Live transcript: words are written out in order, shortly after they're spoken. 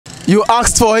You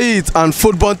asked for it, and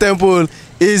Football Temple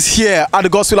is here at the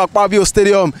Godswill Akpabio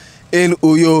Stadium in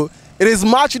Uyo. It is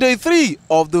match day 3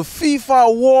 of the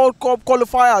FIFA World Cup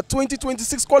qualifier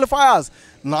 2026 qualifiers.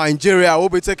 Nigeria will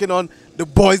be taking on the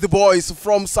boys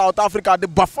from South Africa, the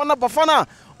Bafana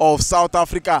of South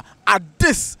Africa at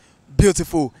this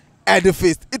beautiful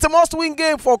edifice. It's a must-win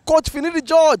game for Coach Finidi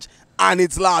George and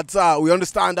its lads. We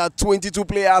understand that 22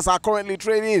 players are currently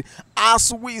training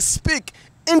as we speak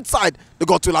inside the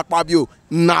Godswill Akpabio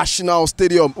National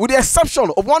Stadium, with the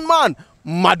exception of one man,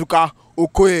 Maduka,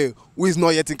 who is not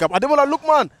yet in camp. Ademola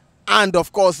Lookman and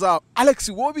of course Alex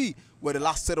Iwobi were the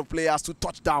last set of players to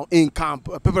touch down in camp.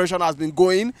 Preparation has been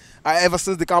going ever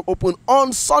since the camp opened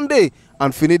on Sunday,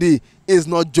 and Finidi is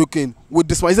not joking with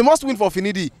this one. It's a must win for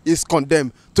Finidi. Is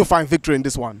condemned to find victory in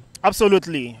this one.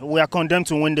 Absolutely, we are condemned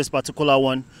to win this particular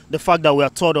one. The fact that we are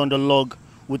third on the log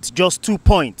with just 2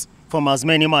 points from as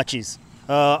many matches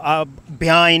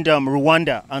behind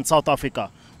Rwanda and South Africa.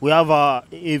 We have a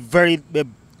very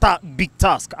big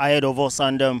task ahead of us,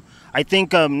 and I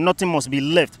think nothing must be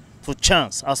left for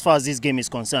chance as far as this game is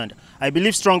concerned. I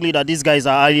believe strongly that these guys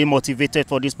are highly motivated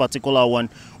for this particular one,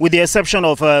 with the exception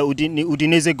of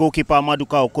Udinese goalkeeper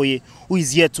Maduka, who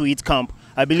is yet to hit camp.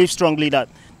 I believe strongly that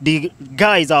the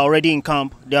guys are already in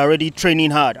camp. They are already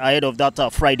training hard ahead of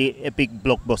that Friday epic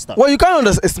blockbuster. Well, you can't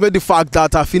underestimate the fact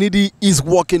that Finidi is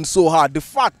working so hard. The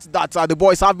fact that the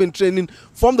boys have been training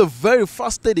from the very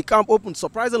first day the camp opened.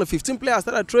 Surprisingly, 15 players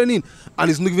started training,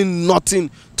 and it's giving nothing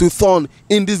to Thorn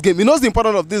in this game. He knows the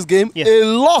importance of this game. Yeah. A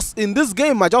loss in this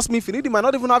game might just mean Finidi might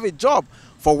not even have a job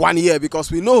for 1 year,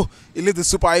 because we know he leaves the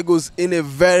Super Eagles in a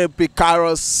very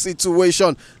precarious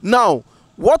situation. Now,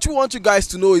 what we want you guys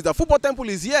to know is that Football Temple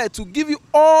is here to give you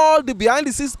all the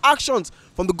behind-the-scenes actions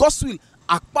from the Godswill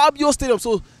Akpabio Stadium.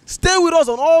 So stay with us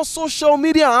on all social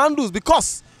media handles,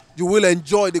 because you will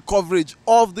enjoy the coverage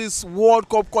of this World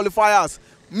Cup qualifiers.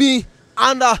 Me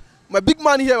and my big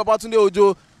man here, Babatunde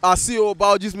Ojo, CEO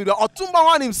Baojis Media, Otumba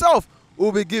One himself,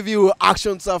 will be giving you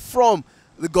actions from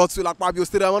the Godswill Akpabio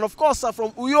Stadium, and of course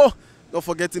from Uyo, not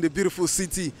forgetting the beautiful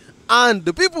city and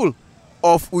the people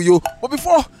of Uyo. But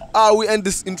before we end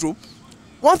this intro,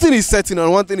 one thing is certain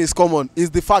and one thing is common,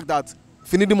 is the fact that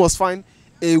Finidi must find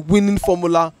a winning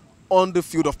formula on the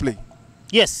field of play.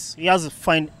 Yes, he has to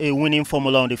find a winning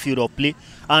formula on the field of play,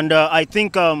 and I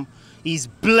think he's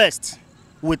blessed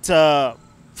with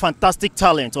fantastic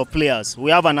talent of players.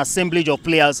 We have an assemblage of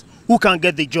players who can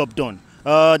get the job done.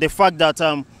 The fact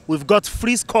that we've got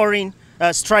free scoring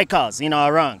strikers in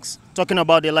our ranks. Talking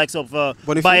about the likes of Bayer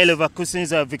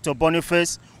Leverkusen's Victor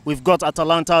Boniface. We've got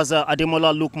Atalanta's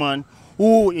Ademola Lookman,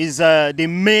 who is the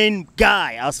main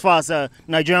guy as far as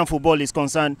Nigerian football is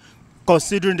concerned,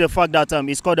 considering the fact that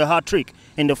he scored a hat-trick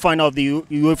in the final of the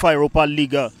UEFA Europa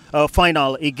League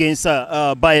final against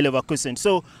Bayer Leverkusen.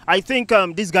 So I think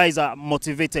these guys are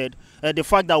motivated. The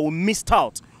fact that we missed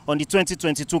out on the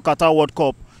 2022 Qatar World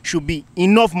Cup should be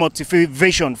enough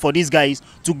motivation for these guys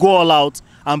to go all out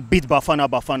and beat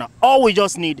Bafana. All we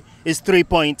just need is 3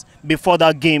 points before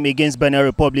that game against Benin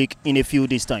Republic in a few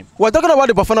days' time. We're talking about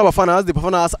the Bafanas. The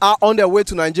Bafanas are on their way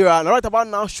to Nigeria, and right about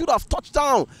now should have touched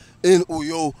down in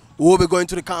Uyo. We'll be going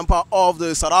to the camp of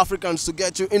the South Africans to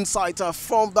get you insight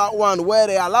from that one, where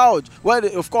they are allowed, where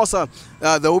they, of course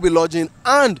they will be lodging,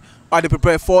 and are they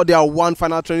prepared for their one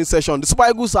final training session. The Super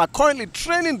Eagles are currently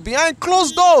training behind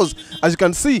closed doors. As you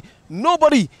can see,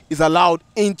 nobody is allowed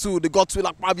into the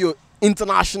Godswill Akpabio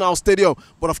International Stadium.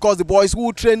 But of course, the boys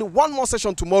will train one more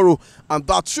session tomorrow, and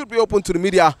that should be open to the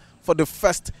media for the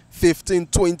first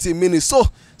 15-20 minutes. So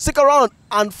stick around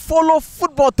and follow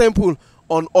Football Temple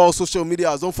on all social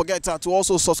medias. Don't forget to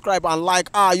also subscribe and like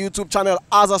our YouTube channel,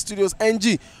 Azza Studios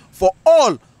NG, for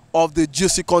all of the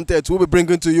juicy content we'll be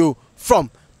bringing to you from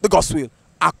the Godswill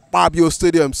Akpabio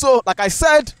Stadium. So, like I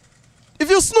said, if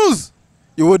you snooze,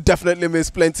 you will definitely miss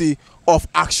plenty of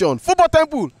action. Football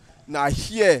Temple, now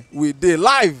here we did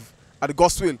live at the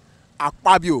Godswill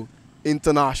Akpabio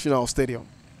International Stadium.